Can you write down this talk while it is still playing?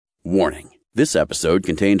Warning. This episode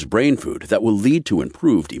contains brain food that will lead to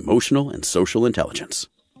improved emotional and social intelligence.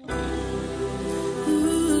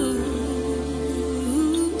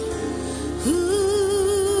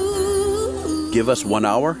 Give us 1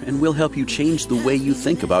 hour and we'll help you change the way you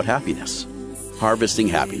think about happiness. Harvesting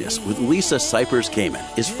Happiness with Lisa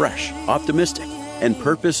Cypers-Kamen is fresh, optimistic, and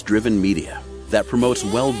purpose-driven media that promotes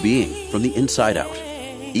well-being from the inside out.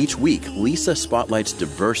 Each week, Lisa spotlights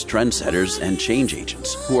diverse trendsetters and change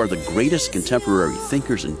agents who are the greatest contemporary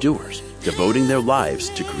thinkers and doers, devoting their lives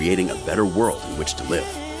to creating a better world in which to live.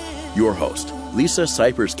 Your host, Lisa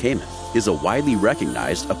Cypers-Kamen, is a widely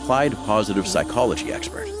recognized applied positive psychology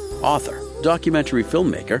expert, author, documentary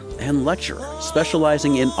filmmaker, and lecturer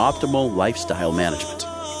specializing in optimal lifestyle management.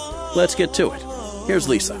 Let's get to it. Here's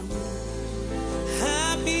Lisa.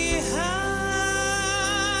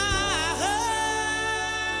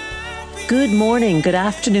 Good morning, good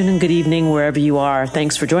afternoon, and good evening, wherever you are.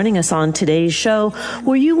 Thanks for joining us on today's show,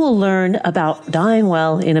 where you will learn about dying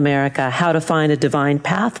well in America, how to find a divine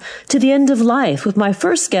path to the end of life with my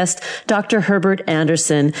first guest, Dr. Herbert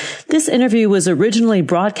Anderson. This interview was originally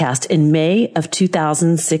broadcast in May of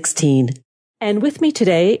 2016. And with me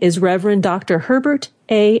today is Reverend Dr. Herbert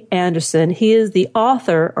A. Anderson. He is the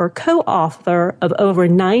author or co-author of over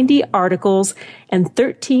 90 articles and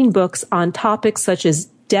 13 books on topics such as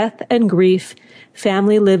death and grief,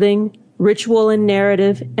 family living, ritual and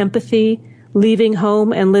narrative, empathy, leaving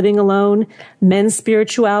home and living alone, men's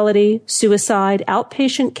spirituality, suicide,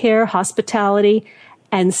 outpatient care, hospitality,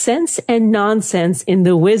 and sense and nonsense in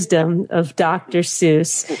the wisdom of Dr.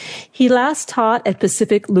 Seuss. He last taught at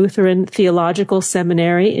Pacific Lutheran Theological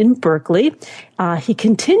Seminary in Berkeley. He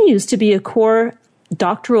continues to be a core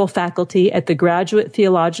doctoral faculty at the Graduate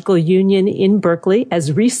Theological Union in Berkeley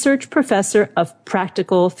as research professor of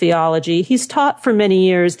practical theology. He's taught for many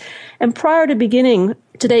years. And prior to beginning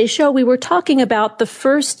today's show, we were talking about the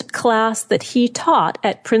first class that he taught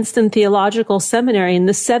at Princeton Theological Seminary in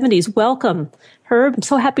the 70s. Welcome, Herb. I'm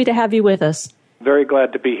so happy to have you with us. Very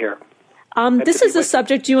glad to be here. This is a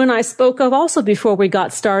subject you and I spoke of also before we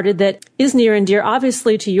got started that is near and dear,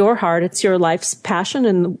 obviously, to your heart. It's your life's passion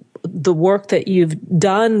and the work that you've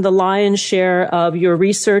done, the lion's share of your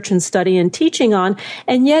research and study and teaching on,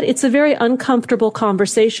 and yet it's a very uncomfortable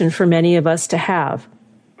conversation for many of us to have.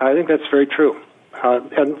 I think that's very true,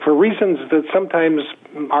 and for reasons that sometimes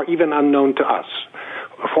are even unknown to us.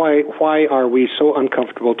 Why are we so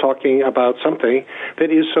uncomfortable talking about something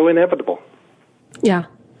that is so inevitable? Yeah.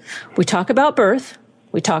 We talk about birth,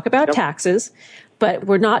 we talk about taxes, but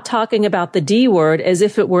we're not talking about the D word as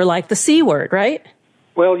if it were like the C word, right?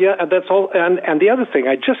 Well, yeah, that's all. And the other thing,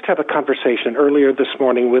 I just had a conversation earlier this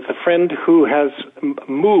morning with a friend who has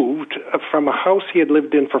moved from a house he had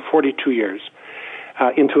lived in for 42 years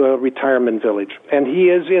into a retirement village. And he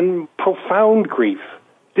is in profound grief,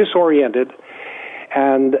 disoriented.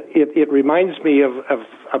 And it reminds me of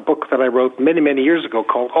a book that I wrote many, many years ago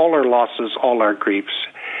called All Our Losses, All Our Griefs.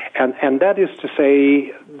 And that is to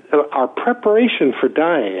say, our preparation for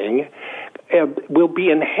dying will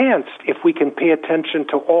be enhanced if we can pay attention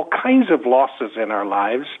to all kinds of losses in our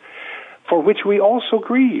lives for which we also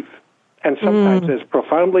grieve, and sometimes as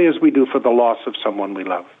profoundly as we do for the loss of someone we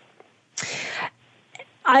love.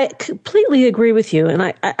 I completely agree with you,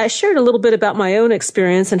 and I shared a little bit about my own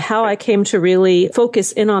experience and how I came to really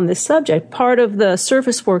focus in on this subject. Part of the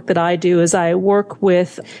service work that I do is I work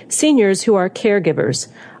with seniors who are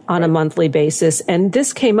caregivers on a monthly basis. And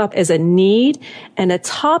this came up as a need and a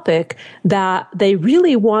topic that they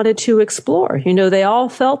really wanted to explore. You know, they all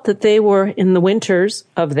felt that they were in the winters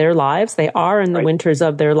of their lives. They are in the winters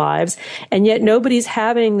of their lives. And yet nobody's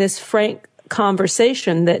having this frank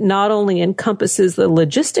conversation that not only encompasses the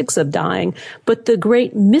logistics of dying, but the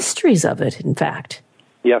great mysteries of it, in fact.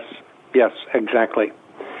 Yes, exactly.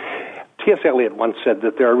 T.S. Eliot once said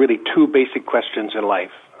that there are really two basic questions in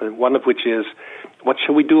life, one of which is, what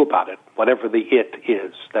shall we do about it, whatever the it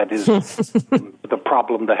is? That is the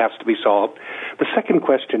problem that has to be solved. The second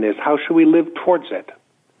question is, how shall we live towards it?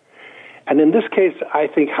 And in this case, I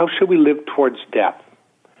think, how shall we live towards death?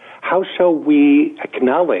 How shall we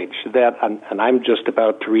acknowledge that, and I'm just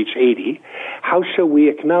about to reach 80, how shall we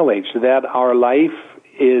acknowledge that our life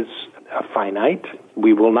is finite,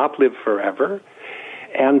 we will not live forever,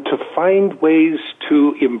 and to find ways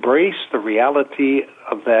to embrace the reality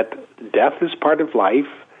of that death is part of life,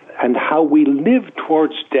 and how we live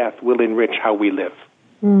towards death will enrich how we live.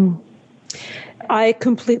 I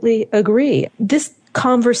completely agree. This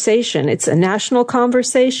conversation, it's a national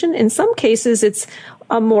conversation. In some cases, it's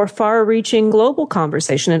a more far-reaching global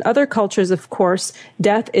conversation. In other cultures, of course,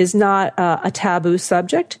 death is not a taboo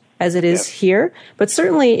subject. as it is here. But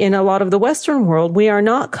certainly in a lot of the Western world, we are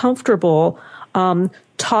not comfortable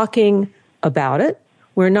talking about it.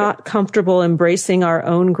 We're not comfortable embracing our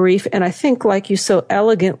own grief. And I think, like you so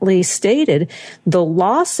elegantly stated, the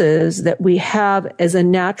losses that we have as a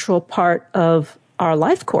natural part of our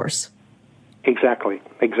life course. Exactly.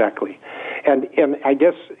 And I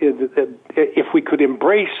guess if we could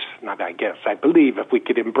embrace, I believe if we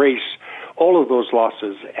could embrace all of those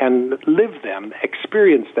losses and live them,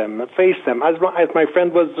 experience them, face them, as my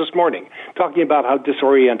friend was this morning, talking about how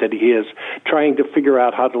disoriented he is, trying to figure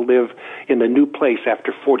out how to live in a new place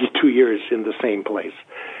after 42 years in the same place.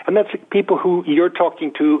 And that's people who you're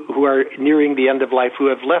talking to who are nearing the end of life, who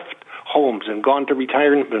have left homes and gone to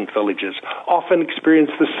retirement villages, often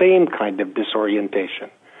experience the same kind of disorientation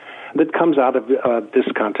that comes out of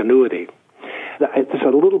discontinuity. It's a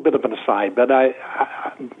little bit of an aside, but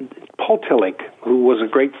Paul Tillich, who was a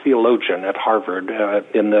great theologian at Harvard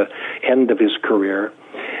in the end of his career,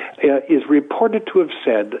 is reported to have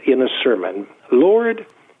said in a sermon, "Lord,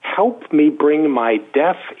 help me bring my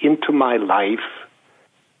death into my life,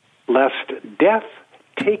 lest death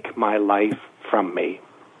take my life from me.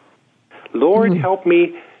 Lord, help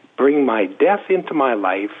me bring my death into my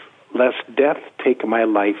life, lest death take my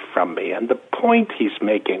life from me." And the point he's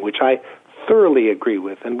making, which I thoroughly agree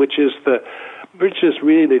with, and which is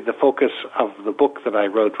really the focus of the book that I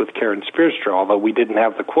wrote with Karen Spierstra, although we didn't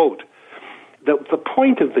have the quote. The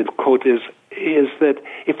point of the quote is that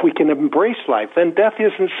if we can embrace life, then death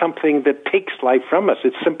isn't something that takes life from us.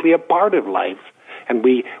 It's simply a part of life. And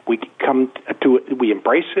we come to it, we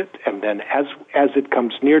embrace it, and then as it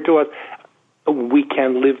comes near to us, we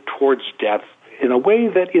can live towards death in a way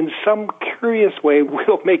that in some curious way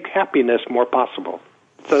will make happiness more possible.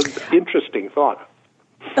 It's an interesting thought.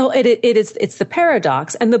 Oh, it's the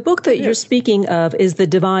paradox. And the book that you're speaking of is The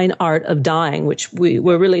Divine Art of Dying, which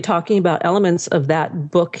we're really talking about elements of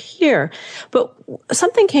that book here. But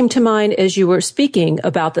something came to mind as you were speaking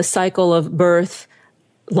about the cycle of birth,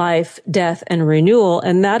 life, death, and renewal,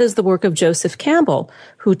 and that is the work of Joseph Campbell,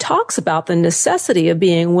 who talks about the necessity of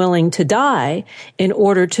being willing to die in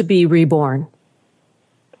order to be reborn.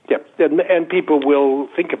 Yep, and people will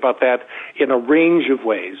think about that in a range of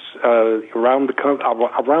ways around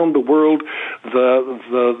the world.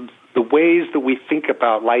 The ways that we think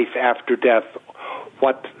about life after death,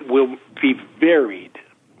 what will be varied.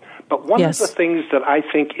 But one of the things that I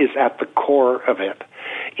think is at the core of it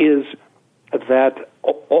is that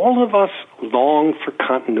all of us long for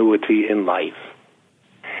continuity in life.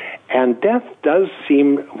 And death does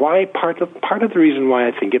seem, part of the reason why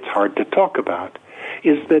I think it's hard to talk about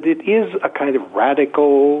is that it is a kind of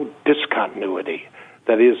radical discontinuity.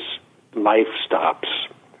 That is, life stops.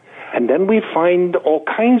 And then we find all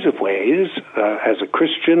kinds of ways, as a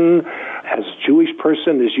Christian, as a Jewish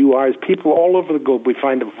person, as you are, as people all over the globe, we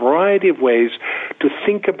find a variety of ways to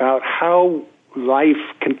think about how life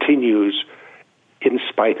continues in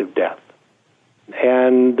spite of death.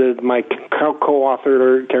 And my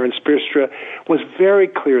co-author, Karen Spierstra, was very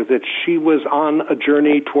clear that she was on a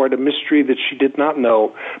journey toward a mystery that she did not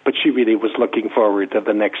know, but she really was looking forward to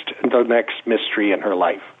the next mystery in her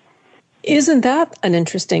life. Isn't that an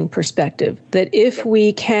interesting perspective? That if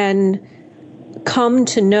we can come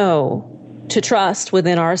to know, to trust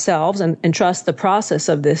within ourselves and trust the process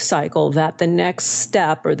of this cycle, that the next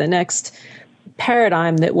step or the next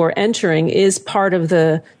paradigm that we're entering is part of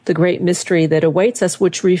the great mystery that awaits us,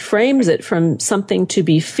 which reframes it from something to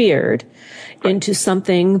be feared into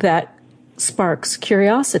something that sparks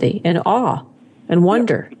curiosity and awe and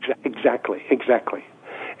wonder. Yeah, exactly.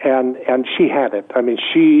 And she had it. I mean,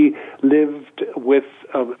 she lived with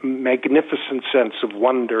a magnificent sense of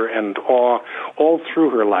wonder and awe all through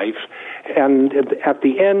her life. And at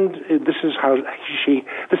the end, this is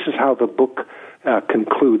how the book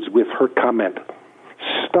concludes with her comment: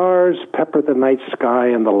 "Stars pepper the night sky,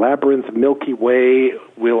 and the labyrinth Milky Way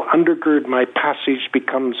will undergird my passage,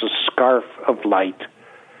 becomes a scarf of light.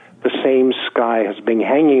 The same sky has been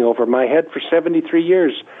hanging over my head for 73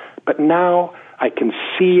 years, but now I can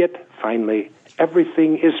see it finally.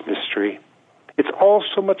 Everything is mystery. It's all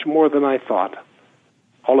so much more than I thought.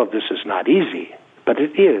 All of this is not easy, but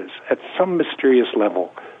it is, at some mysterious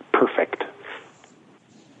level, perfect."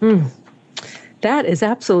 That is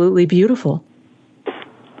absolutely beautiful.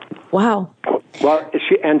 Wow. Well,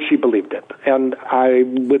 she believed it. And I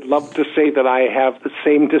would love to say that I have the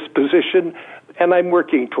same disposition, and I'm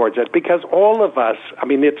working towards it, because all of us, I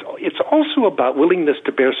mean, it's also about willingness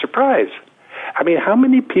to bear surprise. I mean, how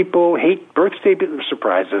many people hate birthday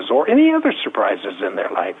surprises or any other surprises in their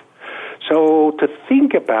life? So to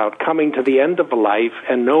think about coming to the end of a life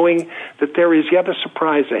and knowing that there is yet a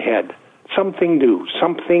surprise ahead, something new,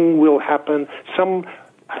 something will happen,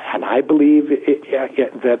 and I believe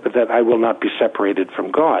that I will not be separated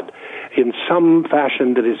from God in some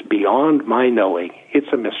fashion that is beyond my knowing. It's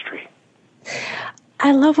a mystery.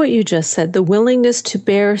 I love what you just said, the willingness to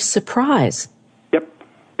bear surprise.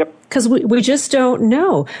 Because we just don't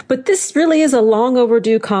know. But this really is a long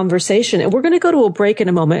overdue conversation. And we're going to go to a break in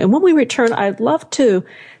a moment. And when we return, I'd love to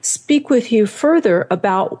speak with you further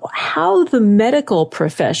about how the medical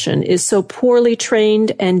profession is so poorly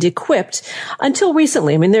trained and equipped until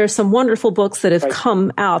recently. I mean, there are some wonderful books that have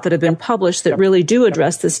come out that have been published that really do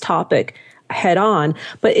address this topic head on,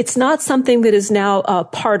 but it's not something that is now a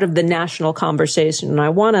part of the national conversation. And I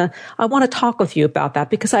want to talk with you about that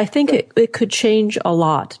because I think it could change a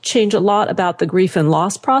lot about the grief and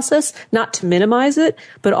loss process, not to minimize it,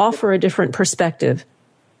 but offer a different perspective.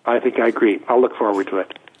 I think I agree. I'll look forward to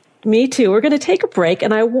it. Me too. We're going to take a break,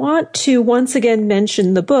 and I want to once again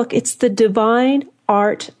mention the book. It's The Divine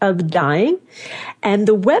Art of Dying, and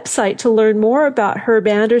the website to learn more about Herb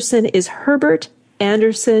Anderson is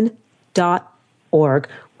herbertanderson.org.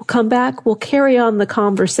 We'll come back. We'll carry on the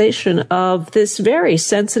conversation of this very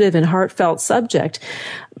sensitive and heartfelt subject.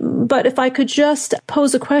 But if I could just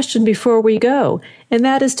pose a question before we go, and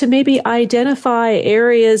that is to maybe identify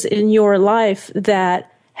areas in your life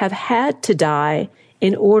that have had to die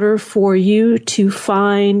in order for you to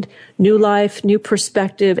find new life, new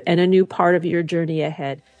perspective, and a new part of your journey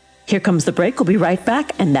ahead. Here comes the break. We'll be right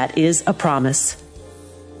back, and that is a promise.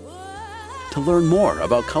 To learn more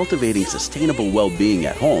about cultivating sustainable well-being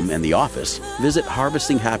at home and the office, visit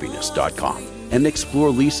harvestinghappiness.com and explore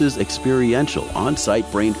Lisa's experiential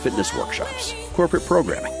on-site brain fitness workshops, corporate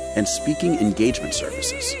programming, and speaking engagement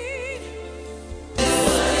services.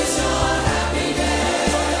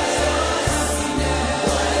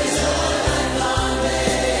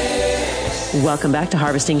 Welcome back to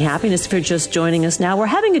Harvesting Happiness. If you're just joining us now, we're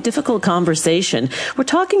having a difficult conversation. We're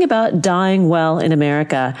talking about dying well in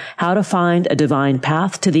America, how to find a divine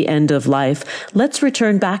path to the end of life. Let's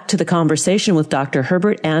return back to the conversation with Dr.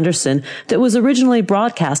 Herbert Anderson that was originally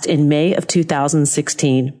broadcast in May of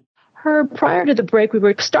 2016. Herb, prior to the break, we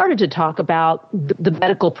started to talk about the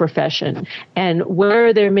medical profession and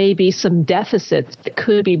where there may be some deficits that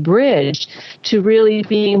could be bridged to really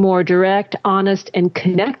being more direct, honest, and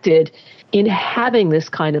connected in having this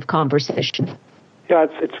kind of conversation. Yeah,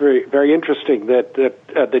 it's very, very interesting that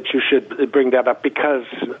you should bring that up because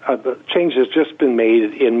the change has just been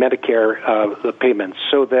made in Medicare the payments,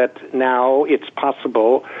 so that now it's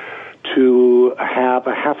possible to have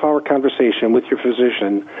a half-hour conversation with your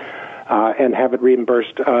physician and have it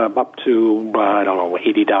reimbursed up to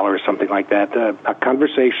 $80, something like that. A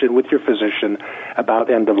conversation with your physician about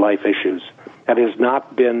end-of-life issues. That has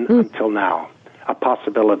not been until now a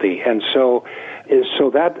possibility, and so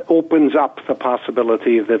that opens up the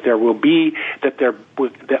possibility that there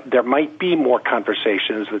might be more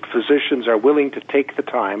conversations, that physicians are willing to take the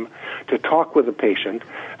time to talk with a patient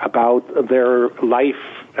about their life.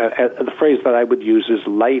 The phrase that I would use is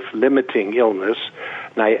life-limiting illness.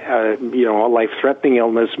 A life-threatening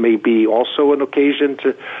illness may be also an occasion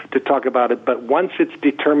to talk about it, but once it's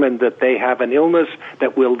determined that they have an illness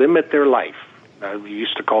that will limit their life, we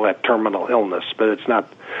used to call that terminal illness, but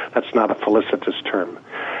that's not a felicitous term.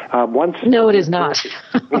 No, it is not.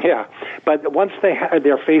 Yeah, but once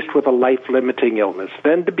they're faced with a life-limiting illness,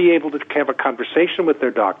 then to be able to have a conversation with their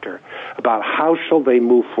doctor about how shall they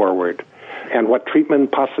move forward, and what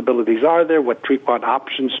treatment possibilities are there, what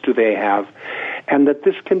options do they have, and that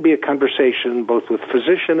this can be a conversation both with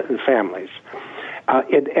physician and families.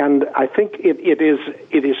 And I think it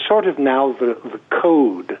is sort of now the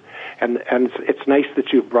code. And it's nice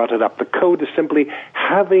that you've brought it up. The code is simply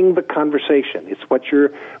having the conversation. It's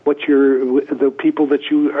the people that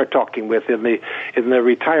you are talking with in the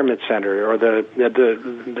retirement center or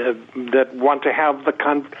that want to have the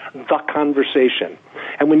conversation.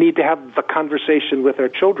 And we need to have the conversation with our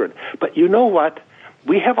children. But you know what?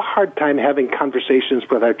 We have a hard time having conversations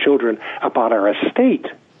with our children about our estate.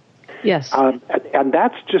 Yes. And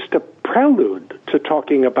that's just a prelude to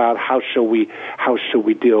talking about how shall we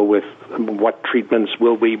deal with what treatments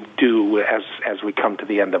will we do as we come to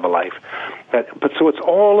the end of a life. But so it's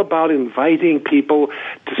all about inviting people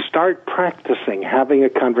to start practicing having a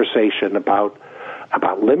conversation about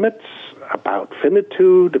limits, about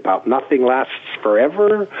finitude, about nothing lasts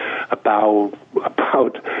forever, about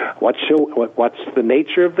what's the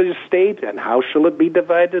nature of the estate and how shall it be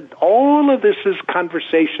divided. All of this is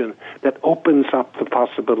conversation that opens up the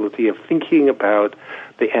possibility of thinking about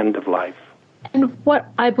the end of life. And what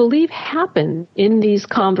I believe happened in these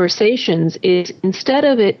conversations is instead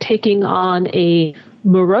of it taking on a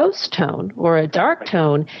morose tone or a dark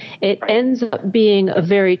tone, it ends up being a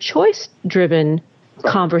very choice-driven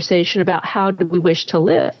conversation about how do we wish to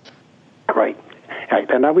live. Right.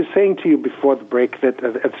 And I was saying to you before the break that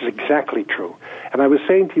it's exactly true. And I was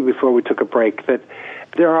saying to you before we took a break that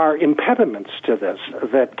there are impediments to this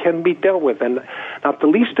that can be dealt with, and not the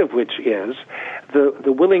least of which is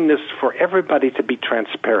the willingness for everybody to be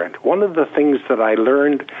transparent. One of the things that I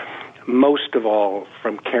learned most of all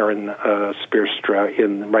from Karen Spearstra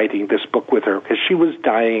in writing this book with her, because she was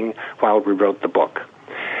dying while we wrote the book,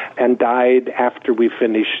 and died after we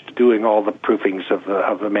finished doing all the proofings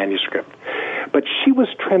of the manuscript. But she was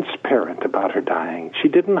transparent about her dying. She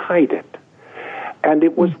didn't hide it. And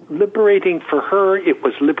it was liberating for her. It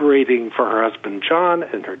was liberating for her husband, John,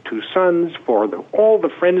 and her two sons, for all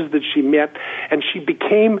the friends that she met. And she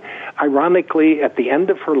became, ironically, at the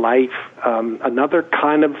end of her life, another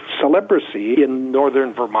kind of celebrity in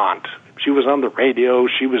northern Vermont. She was on the radio,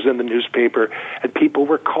 she was in the newspaper, and people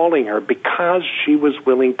were calling her because she was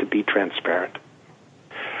willing to be transparent.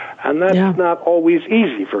 And that's not always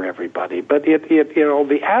easy for everybody, but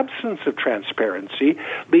the absence of transparency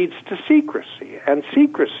leads to secrecy, and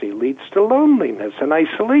secrecy leads to loneliness and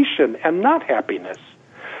isolation and not happiness.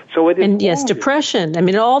 So it is. And yes, depression. I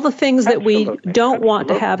mean, all the things that we don't want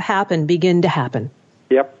to have happen begin to happen.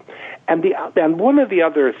 Yep. And one of the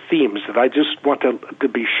other themes that I just want to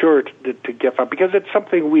be sure to get up, because it's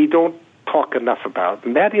something we don't talk enough about,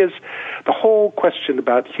 and that is the whole question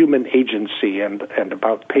about human agency and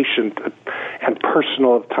about patient and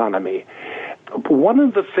personal autonomy. One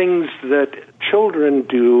of the things that children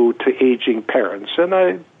do to aging parents, and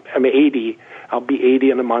I'm 80, I'll be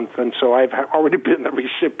 80 in a month, and so I've already been the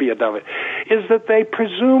recipient of it, is that they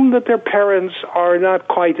presume that their parents are not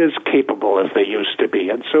quite as capable as they used to be.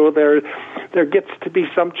 And so there gets to be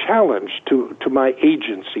some challenge to my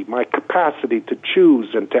agency, my capacity to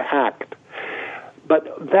choose and to act.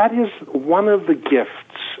 But that is one of the gifts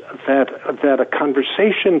that a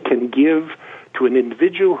conversation can give to an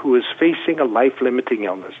individual who is facing a life-limiting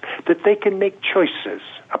illness, that they can make choices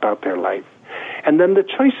about their life. And then the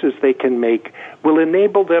choices they can make will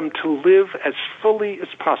enable them to live as fully as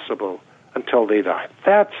possible until they die.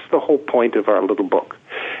 That's the whole point of our little book.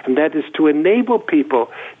 And that is to enable people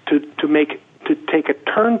to take a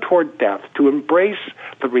turn toward death, to embrace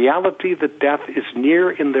the reality that death is near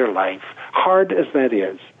in their life, hard as that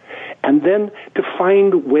is, and then to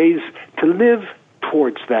find ways to live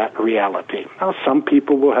towards that reality. Now, some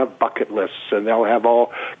people will have bucket lists, and they'll have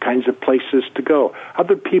all kinds of places to go.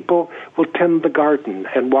 Other people will tend the garden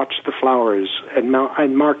and watch the flowers and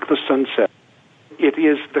mark the sunset. It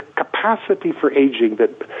is the capacity for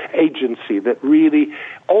agency that really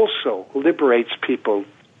also liberates people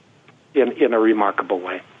in a remarkable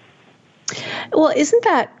way. Well, isn't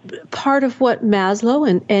that part of what Maslow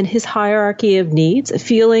and his hierarchy of needs, a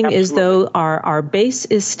feeling Absolutely. As though our base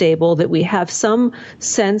is stable, that we have some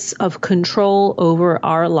sense of control over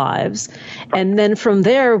our lives, and then from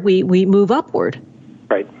there we move upward.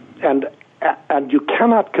 Right. And you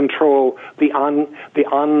cannot control the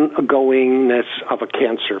ongoingness of a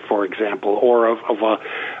cancer, for example, or of a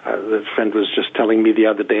friend was just telling me the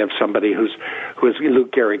other day of somebody who has Lou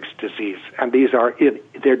Gehrig's disease, and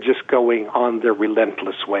they're just going on their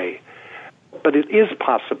relentless way. But it is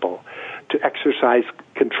possible to exercise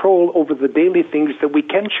control over the daily things that we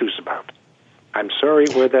can choose about. I'm sorry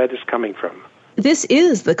where that is coming from. This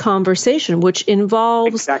is the conversation, which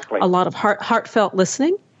involves a lot of heartfelt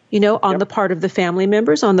listening, on the part of the family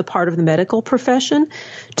members, on the part of the medical profession,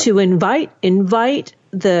 to invite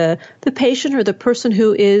the patient or the person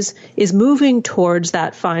who is moving towards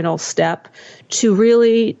that final step to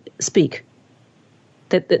really speak,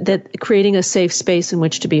 that creating a safe space in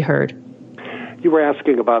which to be heard. You were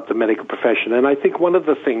asking about the medical profession, and I think one of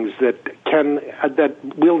the things that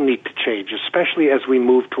will need to change, especially as we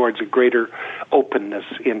move towards a greater openness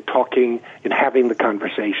in talking, in having the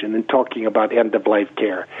conversation, and talking about end-of-life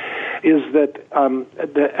care, is that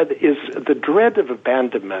the dread of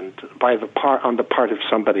abandonment on the part of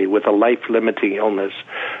somebody with a life-limiting illness.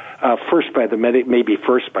 First by the maybe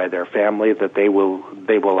first by their family, that they will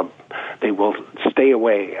stay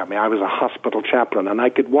away. I mean, I was a hospital chaplain, and I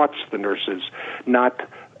could watch the nurses not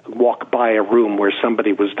walk by a room where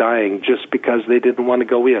somebody was dying just because they didn't want to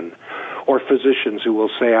go in, or physicians who will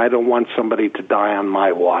say, "I don't want somebody to die on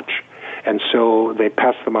my watch," and so they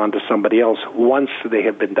pass them on to somebody else once they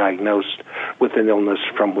have been diagnosed with an illness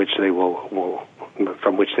from which they will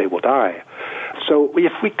die. So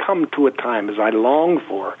if we come to a time, as I long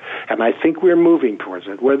for, and I think we're moving towards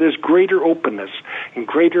it, where there's greater openness and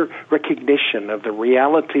greater recognition of the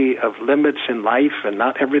reality of limits in life and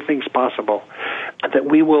not everything's possible, that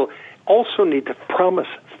we will also need to promise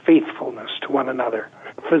faithfulness to one another.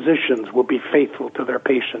 Physicians will be faithful to their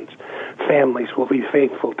patients. Families will be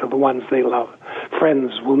faithful to the ones they love.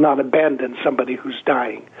 Friends will not abandon somebody who's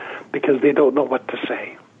dying because they don't know what to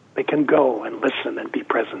say. They can go and listen and be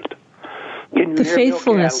present. The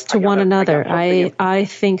faithfulness to one another, I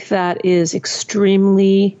think that is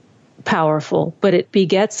extremely powerful, but it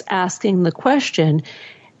begets asking the question,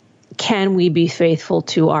 can we be faithful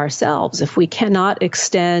to ourselves? If we cannot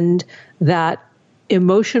extend that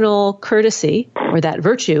emotional courtesy or that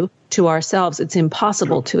virtue to ourselves, it's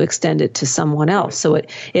impossible to extend it to someone else. So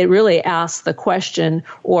it really asks the question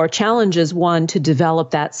or challenges one to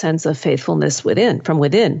develop that sense of faithfulness from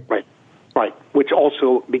within. Right. Which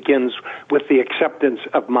also begins with the acceptance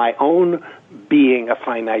of my own being a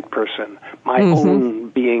finite person, my own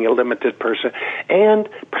being a limited person. And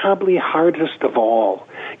probably hardest of all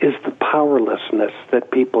is the powerlessness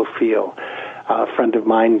that people feel. A friend of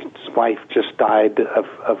mine's wife just died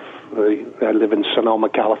I live in Sonoma,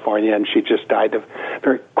 California, and she just died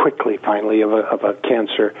very quickly, finally, of a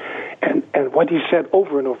cancer. And what he said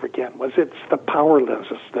over and over again was it's the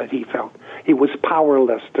powerlessness that he felt. He was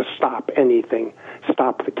powerless to stop anything,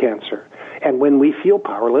 stop the cancer. And when we feel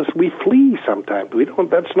powerless, we flee sometimes.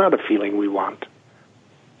 That's not a feeling we want.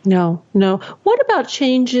 No. What about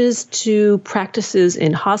changes to practices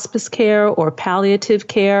in hospice care or palliative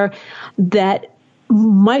care that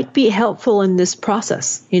might be helpful in this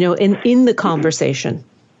process, in the conversation?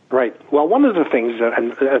 Right. Well, one of the things,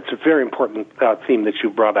 and it's a very important theme that you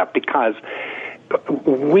brought up, because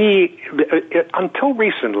until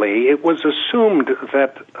recently, it was assumed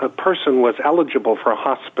that a person was eligible for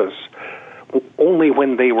hospice only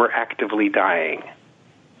when they were actively dying.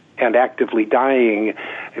 And actively dying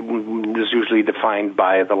is usually defined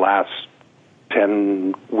by the last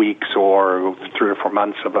 10 weeks or 3 or 4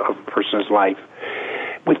 months of a person's life.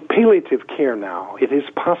 With palliative care now, it is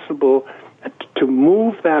possible to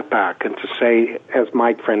move that back and to say, as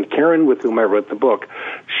my friend Karen, with whom I wrote the book,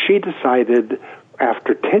 she decided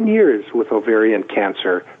after 10 years with ovarian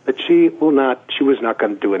cancer that she was not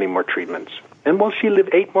going to do any more treatments. And she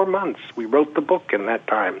lived 8 more months. We wrote the book in that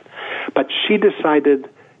time. But she decided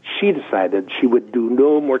she would do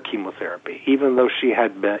no more chemotherapy, even though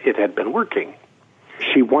it had been working.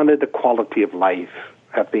 She wanted a quality of life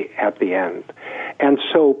at the end. And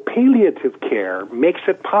so palliative care makes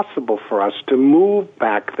it possible for us to move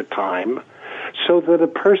back the time so that a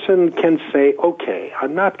person can say, okay,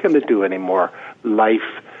 I'm not going to do any more life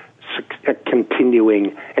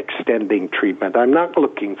continuing, extending treatment. I'm not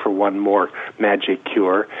looking for one more magic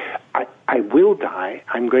cure. I will die.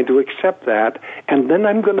 I'm going to accept that, and then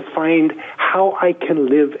I'm going to find how I can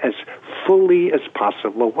live as fully as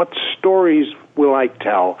possible. What stories will I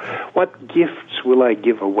tell? What gifts will I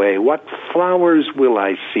give away? What flowers will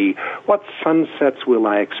I see? What sunsets will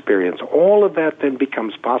I experience? All of that then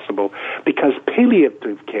becomes possible because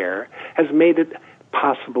palliative care has made it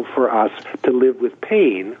possible for us to live with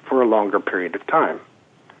pain for a longer period of time.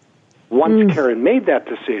 Once Karen made that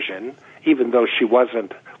decision, even though she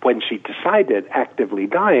wasn't, when she decided, actively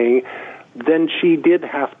dying, then she did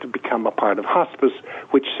have to become a part of hospice,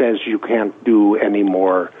 which says you can't do any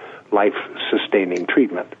more life-sustaining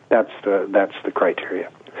treatment. That's the criteria.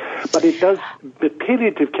 But the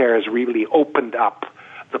palliative care has really opened up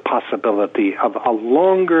the possibility of a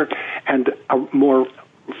longer and a more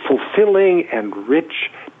fulfilling and rich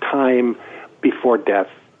time before death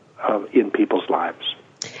in people's lives.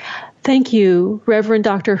 Thank you, Reverend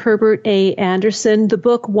Dr. Herbert A. Anderson. The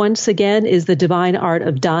book, once again, is The Divine Art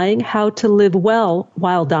of Dying, How to Live Well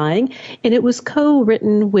While Dying, and it was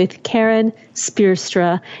co-written with Karen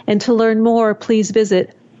Spierstra. And to learn more, please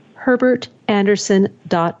visit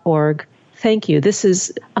herbertanderson.org. Thank you. This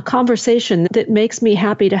is a conversation that makes me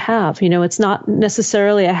happy to have. It's not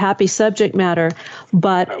necessarily a happy subject matter,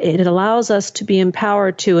 but it allows us to be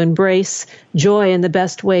empowered to embrace joy in the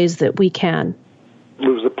best ways that we can. It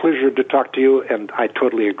was a pleasure to talk to you, and I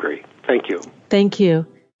totally agree. Thank you. Thank you.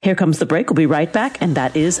 Here comes the break. We'll be right back, and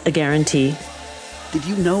that is a guarantee. Did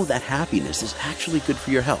you know that happiness is actually good for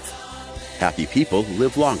your health? Happy people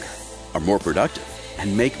live longer, are more productive,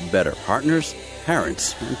 and make better partners,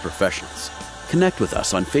 parents, and professionals. Connect with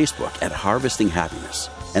us on Facebook at Harvesting Happiness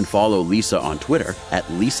and follow Lisa on Twitter at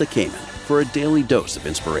Lisa Kamen for a daily dose of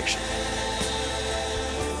inspiration.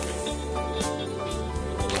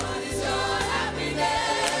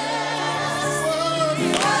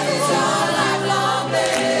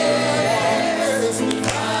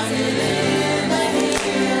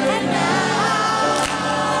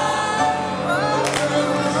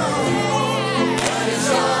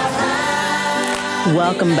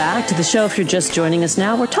 welcome back to the show. If you're just joining us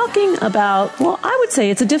now, we're talking about, well, I would say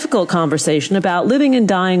it's a difficult conversation about living and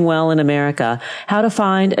dying well in America, how to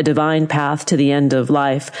find a divine path to the end of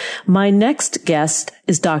life. My next guest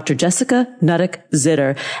is Dr. Jessica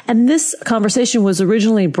Nuttick-Zitter, and this conversation was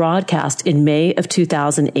originally broadcast in May of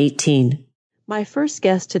 2018. My first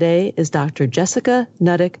guest today is Dr. Jessica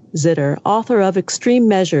Nuttick-Zitter, author of Extreme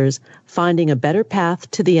Measures, Finding a Better Path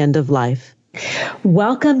to the End of Life.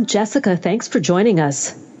 Welcome, Jessica. Thanks for joining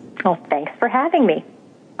us. Oh, thanks for having me.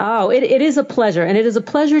 Oh, it is a pleasure. And it is a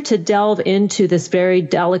pleasure to delve into this very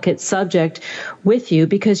delicate subject with you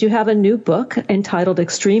because you have a new book entitled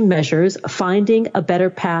Extreme Measures, Finding a Better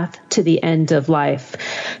Path to the End of Life.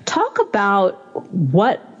 Talk about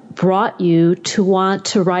what brought you to want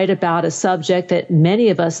to write about a subject that many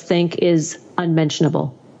of us think is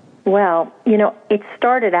unmentionable. Well, it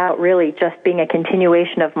started out really just being a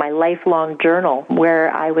continuation of my lifelong journal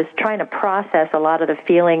where I was trying to process a lot of the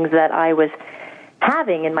feelings that I was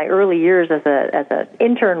having in my early years as an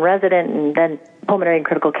intern resident and then pulmonary and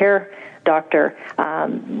critical care doctor,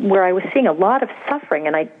 where I was seeing a lot of suffering,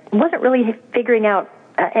 and I wasn't really figuring out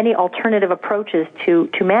any alternative approaches to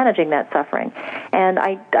managing that suffering. And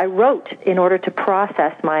I wrote in order to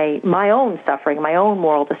process my own suffering, my own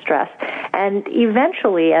moral distress. And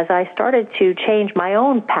eventually, as I started to change my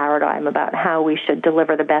own paradigm about how we should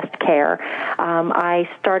deliver the best care, I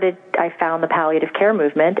found the palliative care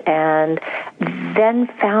movement and then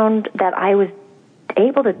found that I was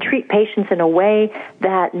able to treat patients in a way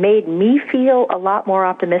that made me feel a lot more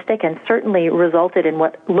optimistic and certainly resulted in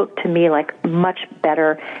what looked to me like much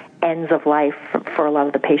better ends of life for a lot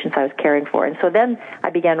of the patients I was caring for. And so then I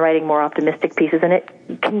began writing more optimistic pieces, and it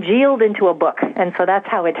congealed into a book. And so that's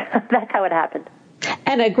how it happened.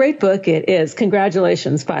 And a great book it is.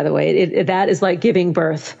 Congratulations, by the way. That is like giving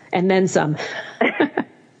birth and then some.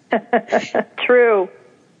 True.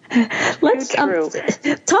 Let's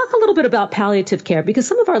talk a little bit about palliative care, because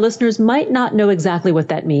some of our listeners might not know exactly what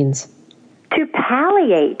that means. To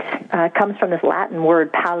palliate comes from this Latin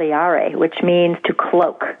word palliare, which means to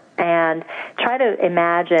cloak. And try to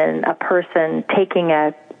imagine a person taking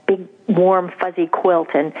a big, warm, fuzzy quilt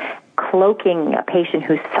and cloaking a patient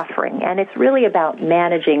who's suffering. And it's really about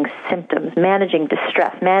managing symptoms, managing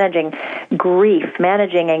distress, managing grief,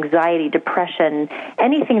 managing anxiety, depression,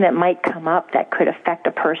 anything that might come up that could affect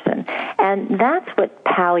a person. And that's what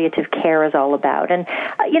palliative care is all about. And,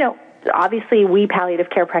 obviously we palliative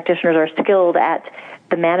care practitioners are skilled at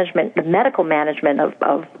the medical management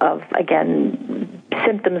of again,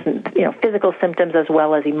 symptoms, physical symptoms as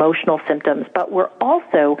well as emotional symptoms. But we're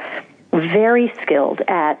also very skilled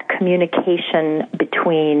at communication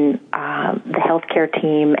between the healthcare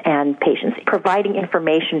team and patients, providing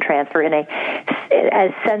information transfer in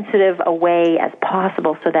as sensitive a way as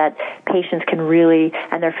possible so that patients can really,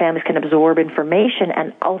 and their families can absorb information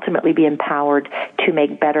and ultimately be empowered to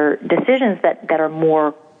make better decisions that are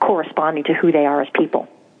more corresponding to who they are as people.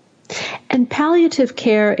 And palliative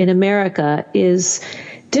care in America is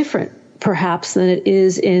different, perhaps, than it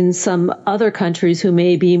is in some other countries who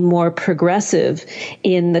may be more progressive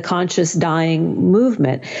in the conscious dying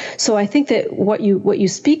movement. So I think that what you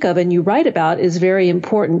speak of and you write about is very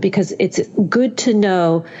important, because it's good to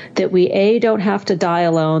know that we, don't have to die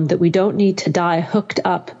alone, that we don't need to die hooked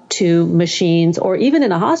up to machines or even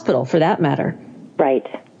in a hospital for that matter. Right.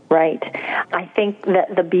 I think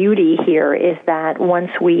that the beauty here is that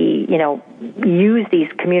once we, use these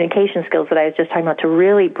communication skills that I was just talking about to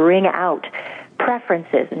really bring out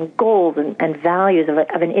preferences and goals and values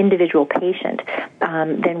of an individual patient,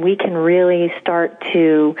 then we can really start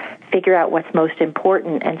to figure out what's most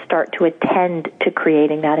important and start to attend to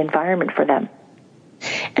creating that environment for them.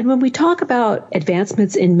 And when we talk about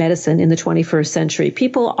advancements in medicine in the 21st century,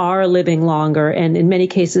 people are living longer, and in many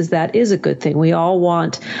cases that is a good thing. We all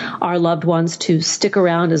want our loved ones to stick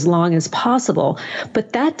around as long as possible,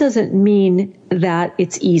 but that doesn't mean that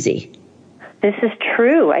it's easy. This is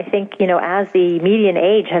true. I think, as the median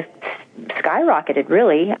age has skyrocketed,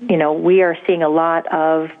 really, we are seeing a lot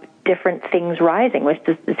of different things rising, which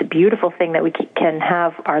is a beautiful thing that we can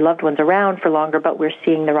have our loved ones around for longer, but we're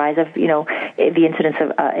seeing the rise of, the incidence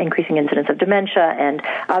of increasing incidence of dementia and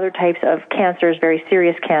other types of cancers, very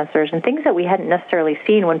serious cancers, and things that we hadn't necessarily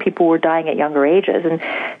seen when people were dying at younger ages. And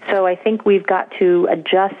so I think we've got to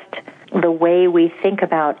adjust the way we think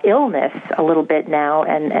about illness a little bit now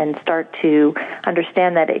and start to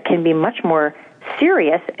understand that it can be much more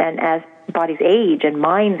serious, and as bodies age and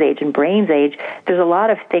minds age and brains age, there's a lot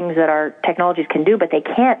of things that our technologies can do, but they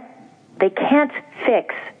can't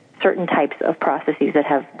fix certain types of processes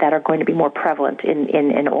that are going to be more prevalent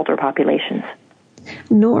in older populations.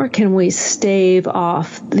 Nor can we stave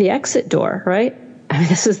off the exit door, right? I mean,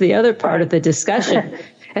 this is the other part of the discussion,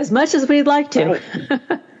 as much as we'd like to.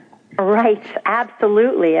 Right,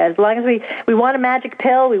 absolutely. As long as we want a magic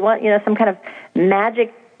pill, we want, some kind of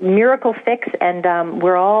magic miracle fix, and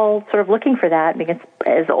we're all sort of looking for that because it's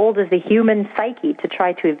as old as the human psyche to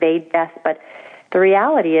try to evade death. But the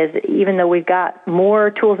reality is, even though we've got more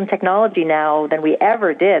tools and technology now than we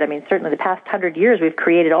ever did, I mean, certainly the past 100 years we've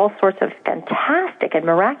created all sorts of fantastic and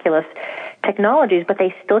miraculous technologies, but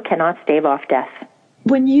they still cannot stave off death.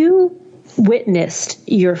 When you witnessed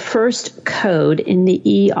your first code in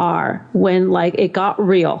the ER, when it got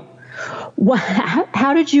real,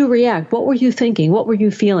 how did you react? What were you thinking? What were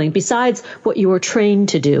you feeling? Besides what you were trained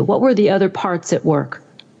to do, what were the other parts at work?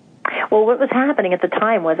 Well, what was happening at the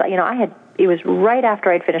time was, it was right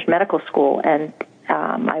after I'd finished medical school, and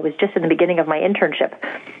I was just in the beginning of my internship.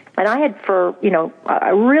 And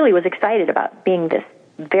I really was excited about being this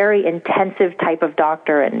very intensive type of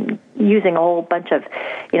doctor and using a whole bunch of,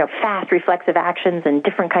 fast reflexive actions and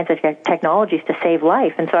different kinds of technologies to save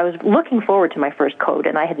life. And so I was looking forward to my first code,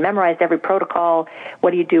 and I had memorized every protocol.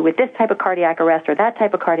 What do you do with this type of cardiac arrest or that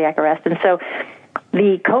type of cardiac arrest? And so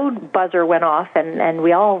the code buzzer went off, and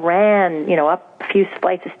we all ran, up a few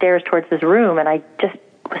flights of stairs towards this room, and I just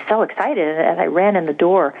was so excited. And as I ran in the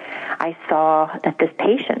door, I saw that this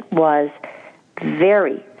patient was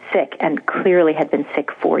very sick and clearly had been sick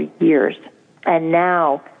for years. And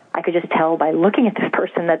now I could just tell by looking at this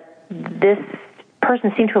person that this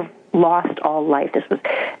person seemed to have lost all life.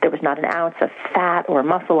 There was not an ounce of fat or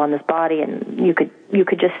muscle on this body, and you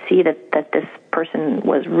could just see that this person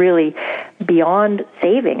was really beyond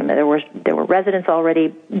saving. And there were residents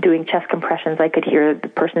already doing chest compressions. I could hear the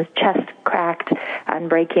person's chest cracked and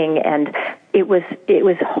breaking, and it was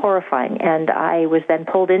horrifying. And I was then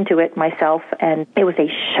pulled into it myself, and it was a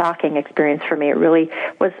shocking experience for me. It really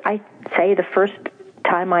was, I'd say, the first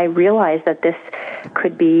time I realized that this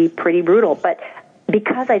could be pretty brutal. But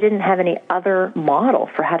because I didn't have any other model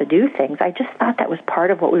for how to do things, I just thought that was part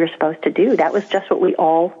of what we were supposed to do. That was just what we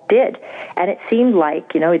all did. And it seemed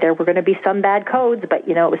like, there were going to be some bad codes, but,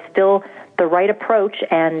 it was still the right approach,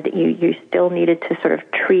 and you still needed to sort of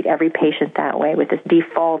treat every patient that way with this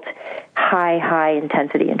default high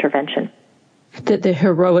intensity intervention. The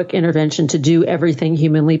heroic intervention to do everything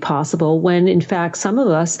humanly possible when, in fact, some of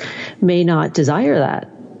us may not desire that,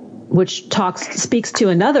 which speaks to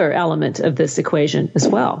another element of this equation as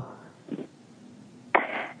well.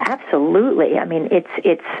 Absolutely. I mean,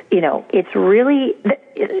 it's really,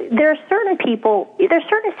 there are certain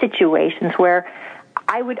situations where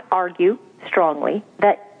I would argue strongly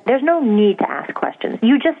that there's no need to ask questions.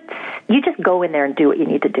 You just go in there and do what you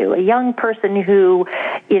need to do. A young person who,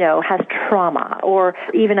 has trauma, or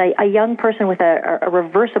even a young person with a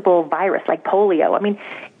reversible virus like polio. I mean,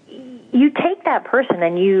 you take that person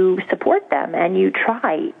and you support them and you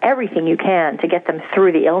try everything you can to get them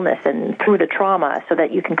through the illness and through the trauma so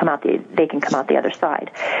that they can come out the other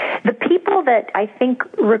side. The people that I think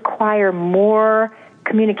require more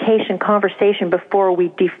communication, conversation before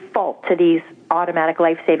we default to these automatic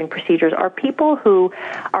life-saving procedures are people who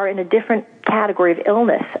are in a different category of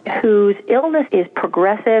illness, whose illness is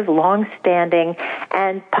progressive, long-standing,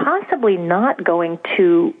 and possibly not going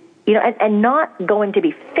to and not going to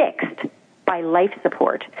be fixed by life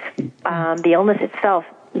support. The illness itself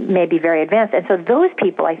may be very advanced. And so those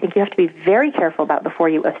people, I think you have to be very careful about before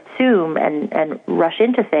you assume and rush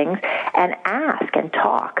into things, and ask and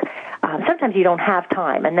talk. Sometimes you don't have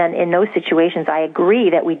time. And then in those situations, I agree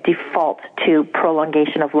that we default to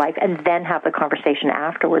prolongation of life and then have the conversation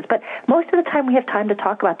afterwards. But most of the time we have time to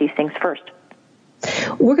talk about these things first.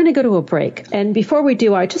 We're going to go to a break. And before we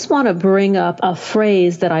do, I just want to bring up a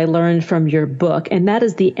phrase that I learned from your book, and that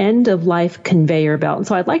is the end of life conveyor belt. And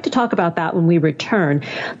so I'd like to talk about that when we return.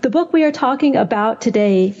 The book we are talking about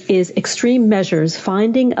today is Extreme Measures,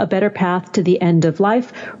 Finding a Better Path to the End of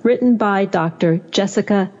Life, written by Dr.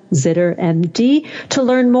 Jessica Zitter, MD. To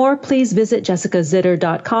learn more, please visit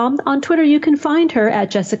jessicazitter.com. On Twitter, you can find her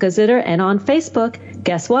at Jessica Zitter, and on Facebook,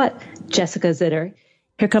 guess what? Jessica Zitter.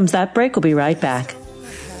 Here comes that break. We'll be right back.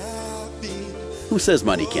 Who says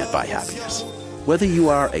money can't buy happiness? Whether you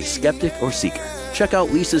are a skeptic or seeker, check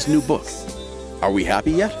out Lisa's new book. Are we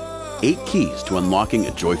happy yet? 8 Keys to Unlocking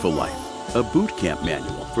a Joyful Life. A boot camp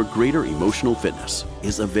manual for greater emotional fitness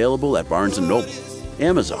is available at Barnes & Noble,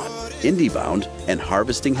 Amazon, IndieBound, and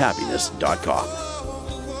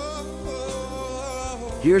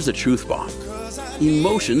HarvestingHappiness.com. Here's a truth bomb.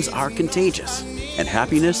 Emotions are contagious, and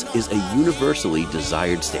happiness is a universally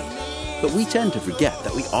desired state. But we tend to forget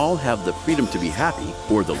that we all have the freedom to be happy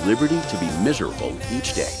or the liberty to be miserable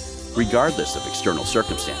each day. regardless of external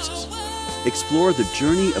circumstances. Explore the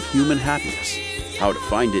journey of human happiness, how to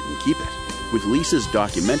find it and keep it, with Lisa's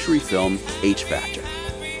documentary film, H Factor.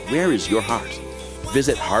 Where is your heart?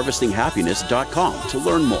 Visit harvestinghappiness.com to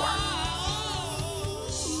learn more.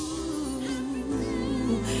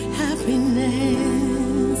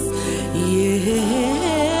 Happiness, yeah.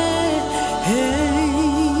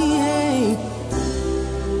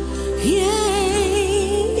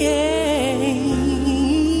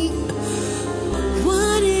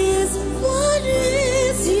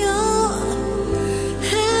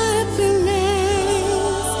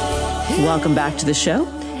 Welcome back to the show.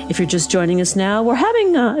 If you're just joining us now, we're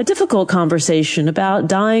having a difficult conversation about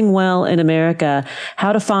dying well in America,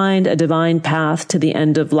 how to find a divine path to the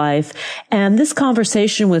end of life. And this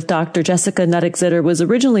conversation with Dr. Jessica Nuttick-Zitter was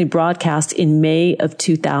originally broadcast in May of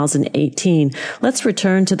 2018. Let's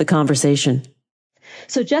return to the conversation.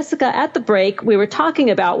 So Jessica, at the break, we were talking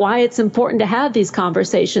about why it's important to have these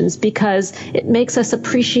conversations because it makes us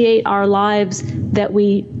appreciate our lives that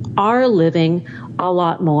we are living a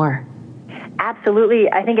lot more.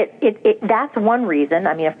 Absolutely. I think that's one reason.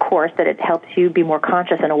 I mean, of course, that it helps you be more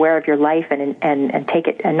conscious and aware of your life and take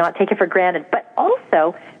it and not take it for granted, but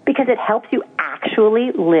also because it helps you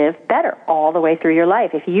actually live better all the way through your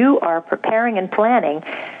life. If you are preparing and planning,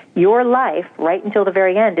 your life right until the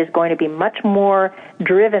very end is going to be much more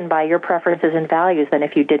driven by your preferences and values than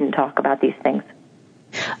if you didn't talk about these things.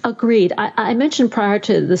 Agreed. I mentioned prior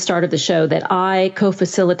to the start of the show that I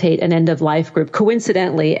co-facilitate an end-of-life group,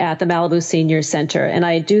 coincidentally, at the Malibu Senior Center. And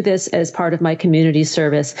I do this as part of my community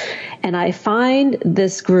service. And I find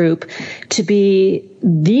this group to be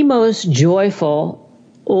the most joyful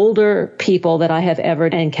older people that I have ever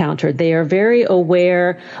encountered. They are very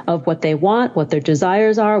aware of what they want, what their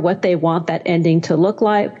desires are, what they want that ending to look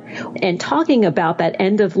like. And talking about that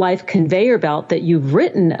end-of-life conveyor belt that you've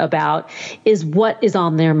written about is what is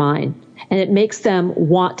on their mind. And it makes them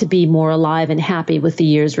want to be more alive and happy with the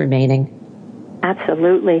years remaining.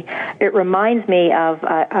 Absolutely. It reminds me of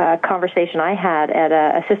a conversation I had at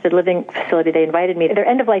an assisted living facility. They invited me, their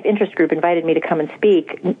end-of-life interest group invited me to come and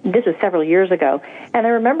speak. This was several years ago. And I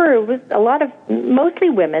remember it was a lot of, mostly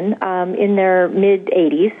women in their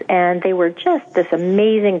mid-80s, and they were just this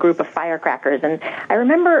amazing group of firecrackers. And I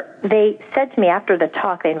remember they said to me after the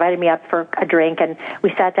talk, they invited me up for a drink, and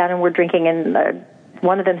we sat down and we're drinking, and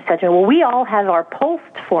one of them said to me, well, we all have our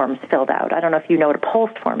POLST forms filled out. I don't know if you know what a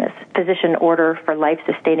POLST form is. Physician Order for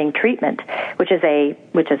Life-Sustaining Treatment, which is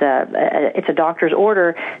it's a doctor's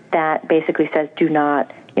order that basically says do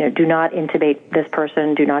not intubate this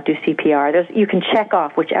person, do not do CPR. You can check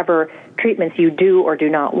off whichever treatments you do or do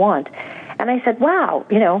not want. And I said, wow,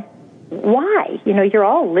 why? You're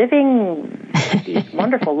all living these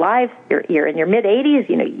wonderful lives. You're in your mid-80s.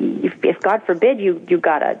 If God forbid you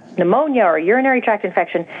got a pneumonia or a urinary tract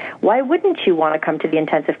infection, why wouldn't you want to come to the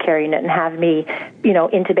intensive care unit and have me,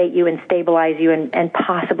 intubate you and stabilize you and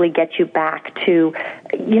possibly get you back to,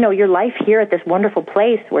 your life here at this wonderful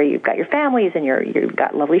place where you've got your families and you've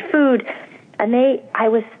got lovely food. And I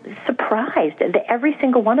was surprised that every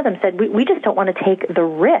single one of them said, we just don't want to take the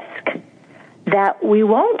risk that we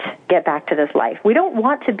won't get back to this life. We don't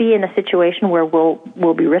want to be in a situation where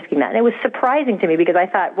we'll be risking that. And it was surprising to me because I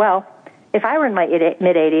thought, well, if I were in my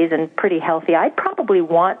mid-80s and pretty healthy, I'd probably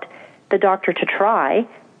want the doctor to try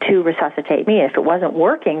to resuscitate me. If it wasn't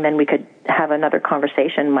working, then we could have another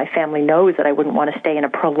conversation. My family knows that I wouldn't want to stay in a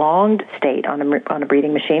prolonged state on a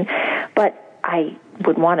breathing machine, but I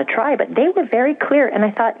would want to try. But they were very clear, and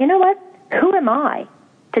I thought, you know what? Who am I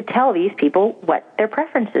to tell these people what their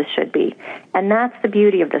preferences should be? And that's the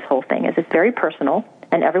beauty of this whole thing, is it's very personal,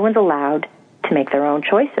 and everyone's allowed to make their own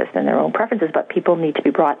choices and their own preferences, but people need to be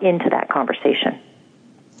brought into that conversation.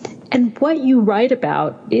 And what you write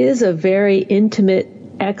about is a very intimate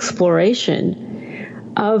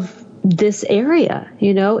exploration of this area.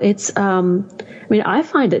 It's, I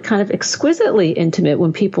find it kind of exquisitely intimate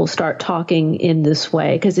when people start talking in this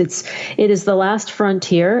way, because it is the last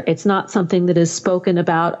frontier. It's not something that is spoken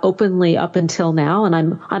about openly up until now. And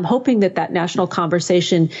I'm hoping that national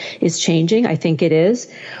conversation is changing. I think it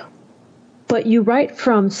is. But you write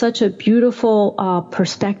from such a beautiful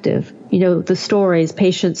perspective, the stories,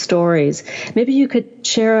 patient stories. Maybe you could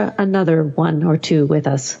share another one or two with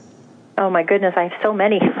us. Oh, my goodness, I have so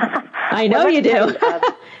many. I know you do.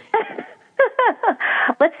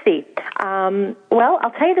 Let's see. Well,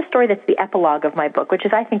 I'll tell you the story that's the epilogue of my book, which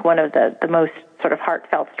is, I think, one of the most sort of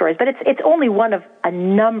heartfelt stories. But it's only one of a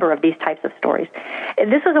number of these types of stories.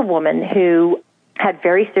 This is a woman who had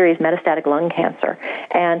very serious metastatic lung cancer,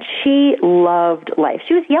 and she loved life.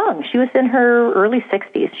 She was young. She was in her early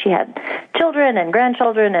 60s. She had children and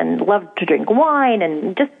grandchildren and loved to drink wine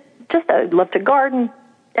and just loved to garden.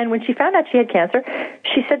 And when she found out she had cancer,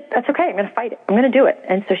 she said, that's okay, I'm going to fight it. I'm going to do it.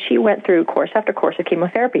 And so she went through course after course of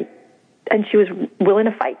chemotherapy. And she was willing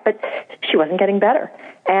to fight, but she wasn't getting better.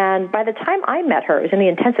 And by the time I met her, it was in the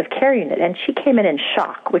intensive care unit, and she came in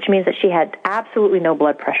shock, which means that she had absolutely no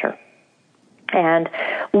blood pressure. And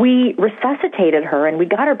we resuscitated her, and we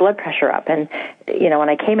got her blood pressure up. And, when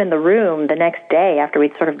I came in the room the next day after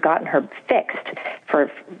we'd sort of gotten her fixed for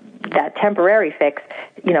that temporary fix,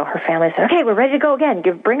 her family said, okay, we're ready to go again.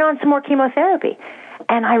 Bring on some more chemotherapy.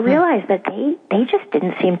 And I realized that they just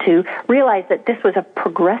didn't seem to realize that this was a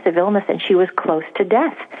progressive illness and she was close to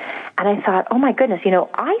death. And I thought, oh my goodness,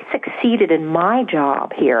 I succeeded in my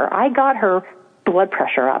job here. I got her blood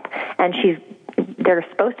pressure up, and they're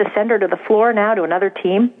supposed to send her to the floor now to another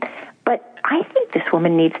team. But I think this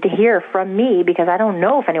woman needs to hear from me, because I don't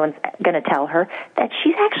know if anyone's going to tell her, that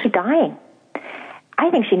she's actually dying. I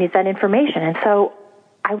think she needs that information. And so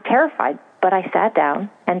I was terrified, but I sat down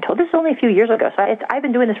and told, this was only a few years ago, so I've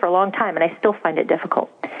been doing this for a long time, and I still find it difficult.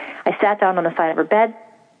 I sat down on the side of her bed.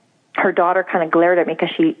 Her daughter kind of glared at me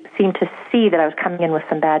because she seemed to see that I was coming in with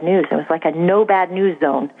some bad news. It was like a no bad news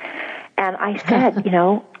zone. And I said,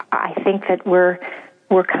 I think that we're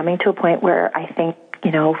coming to a point where I think,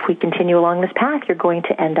 if we continue along this path, you're going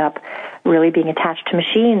to end up really being attached to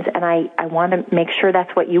machines, and I want to make sure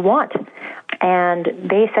that's what you want. And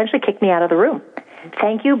they essentially kicked me out of the room.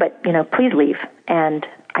 Thank you, but, please leave. And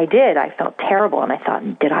I did. I felt terrible, and I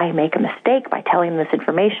thought, did I make a mistake by telling them this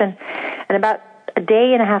information? And about a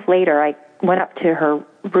day and a half later, I went up to her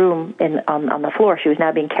room on the floor. She was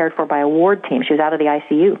now being cared for by a ward team. She was out of the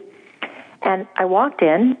ICU. And I walked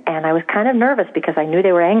in, and I was kind of nervous because I knew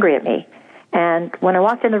they were angry at me. And when I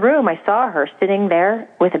walked in the room, I saw her sitting there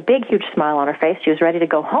with a big, huge smile on her face. She was ready to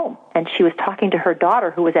go home. And she was talking to her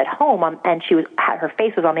daughter, who was at home, and her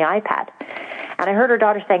face was on the iPad. And I heard her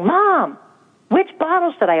daughter saying, Mom, which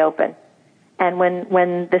bottle should I open? And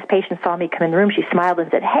when this patient saw me come in the room, she smiled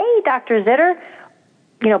and said, hey, Dr. Zitter,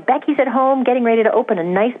 Becky's at home getting ready to open a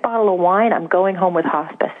nice bottle of wine. I'm going home with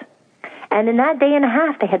hospice. And in that day and a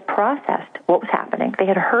half, they had processed what was happening. They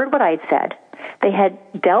had heard what I had said. They had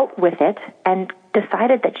dealt with it and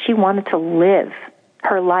decided that she wanted to live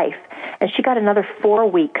her life. And she got another 4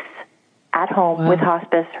 weeks at home with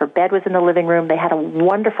hospice. Her bed was in the living room. They had a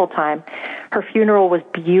wonderful time. Her funeral was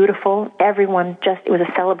beautiful. It was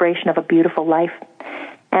a celebration of a beautiful life.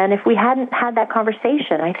 And if we hadn't had that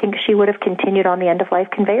conversation, I think she would have continued on the end-of-life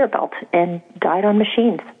conveyor belt and died on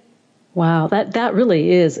machines. Wow, that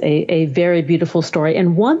really is a very beautiful story,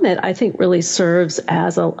 and one that I think really serves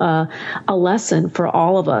as a lesson for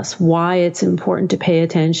all of us, why it's important to pay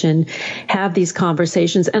attention, have these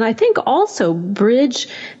conversations, and I think also bridge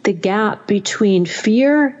the gap between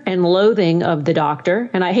fear and loathing of the doctor.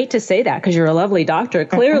 And I hate to say that because you're a lovely doctor,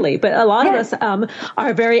 clearly, but a lot of us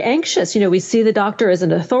are very anxious. We see the doctor as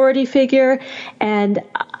an authority figure, and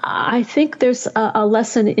I think there's a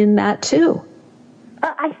lesson in that too.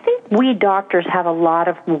 I think we doctors have a lot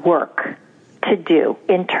of work to do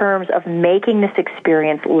in terms of making this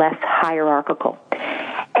experience less hierarchical.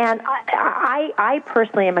 And I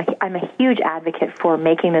personally I'm a huge advocate for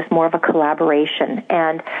making this more of a collaboration.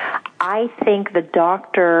 And I think the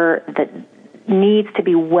doctor that needs to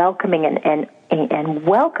be welcoming and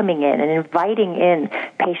welcoming in and inviting in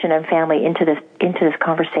patient and family into this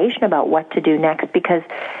conversation about what to do next, because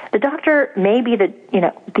the doctor may be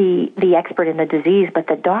the expert in the disease, but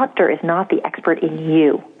the doctor is not the expert in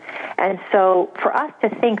you. And so for us to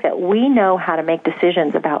think that we know how to make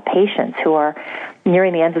decisions about patients who are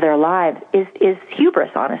nearing the ends of their lives is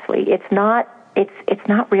hubris, honestly. It's not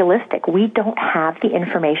realistic. We don't have the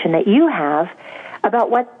information that you have about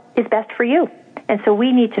what is best for you. And so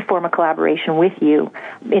we need to form a collaboration with you,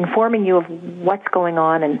 informing you of what's going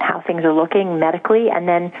on and how things are looking medically, and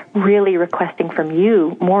then really requesting from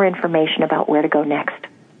you more information about where to go next.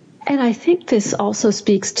 And I think this also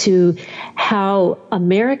speaks to how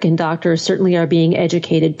American doctors certainly are being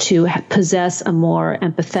educated to possess a more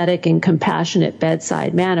empathetic and compassionate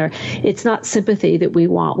bedside manner. It's not sympathy that we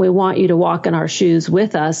want. We want you to walk in our shoes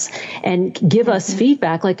with us and give us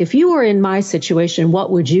feedback. Like, if you were in my situation,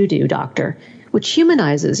 what would you do, doctor? Which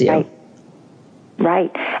humanizes you.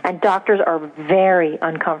 Right. And doctors are very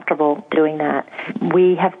uncomfortable doing that.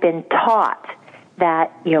 We have been taught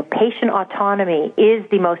that, patient autonomy is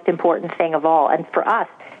the most important thing of all. And for us,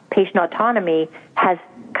 patient autonomy has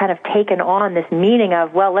kind of taken on this meaning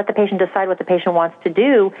of, well, let the patient decide what the patient wants to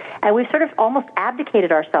do, and we've sort of almost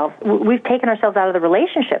abdicated ourselves. We've taken ourselves out of the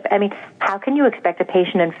relationship. I mean, how can you expect a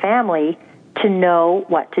patient and family to know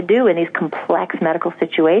what to do in these complex medical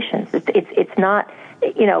situations? It's not,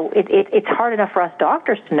 it's hard enough for us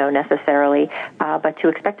doctors to know necessarily, but to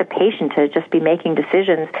expect a patient to just be making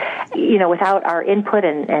decisions, without our input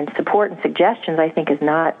and support and suggestions, I think is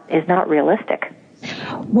not realistic.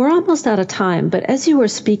 We're almost out of time, but as you were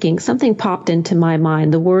speaking, something popped into my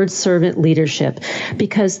mind, the word servant leadership,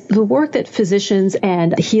 because the work that physicians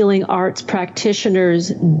and healing arts practitioners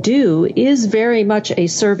do is very much a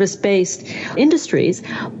service-based industries,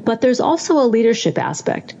 but there's also a leadership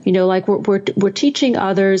aspect. Like we're teaching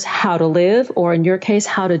others how to live, or in your case,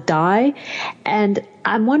 how to die. And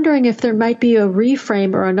I'm wondering if there might be a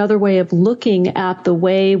reframe or another way of looking at the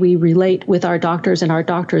way we relate with our doctors and our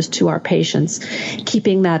doctors to our patients,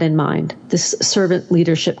 keeping that in mind, this servant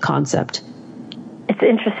leadership concept. It's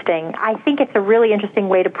interesting. I think it's a really interesting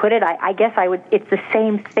way to put it. I guess it's the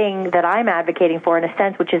same thing that I'm advocating for in a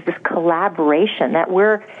sense, which is this collaboration, that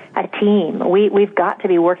we're a team. We've got to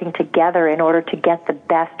be working together in order to get the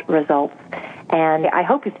best results. And I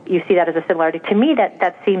hope you see that as a similarity. To me,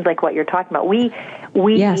 that seems like what you're talking about. We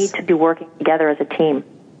Yes. need to be working together as a team.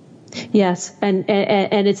 Yes, and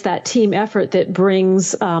it's that team effort that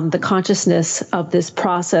brings the consciousness of this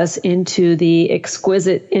process into the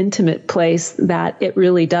exquisite, intimate place that it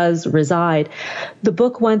really does reside. The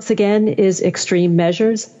book, once again, is Extreme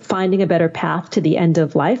Measures, Finding a Better Path to the End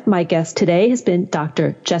of Life. My guest today has been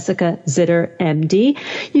Dr. Jessica Zitter, MD.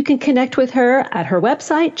 You can connect with her at her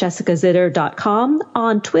website, jessicazitter.com,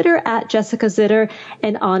 on Twitter at Jessica Zitter,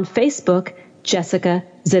 and on Facebook, Jessica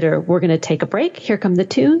Zitter. We're going to take a break. Here come the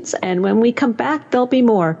tunes. And when we come back, there'll be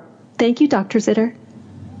more. Thank you, Dr. Zitter.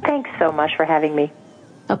 Thanks so much for having me.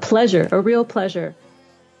 A pleasure, a real pleasure.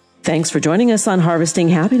 Thanks for joining us on Harvesting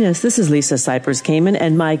Happiness. This is Lisa Cypers-Kamen,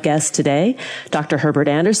 and my guests today, Dr. Herbert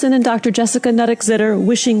Anderson and Dr. Jessica Nuttick-Zitter,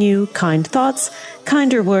 wishing you kind thoughts,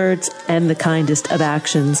 kinder words, and the kindest of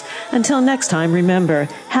actions. Until next time, remember,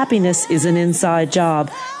 happiness is an inside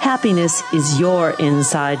job. Happiness is your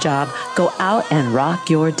inside job. Go out and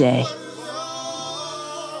rock your day.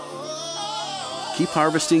 Keep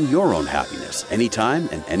harvesting your own happiness anytime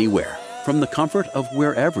and anywhere from the comfort of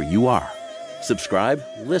wherever you are. Subscribe,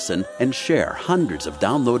 listen, and share hundreds of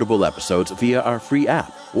downloadable episodes via our free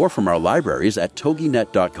app or from our libraries at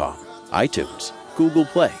toginet.com, iTunes, Google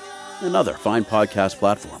Play, and other fine podcast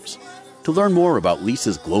platforms. To learn more about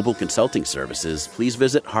Lisa's global consulting services, please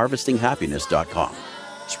visit harvestinghappiness.com.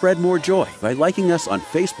 Spread more joy by liking us on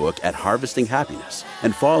Facebook at Harvesting Happiness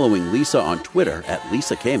and following Lisa on Twitter at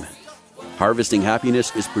Lisa Kamen. Harvesting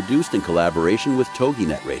Happiness is produced in collaboration with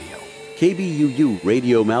TogiNet Radio, KBUU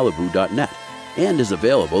Radio Malibu.net, and is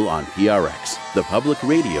available on PRX, the Public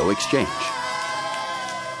Radio Exchange.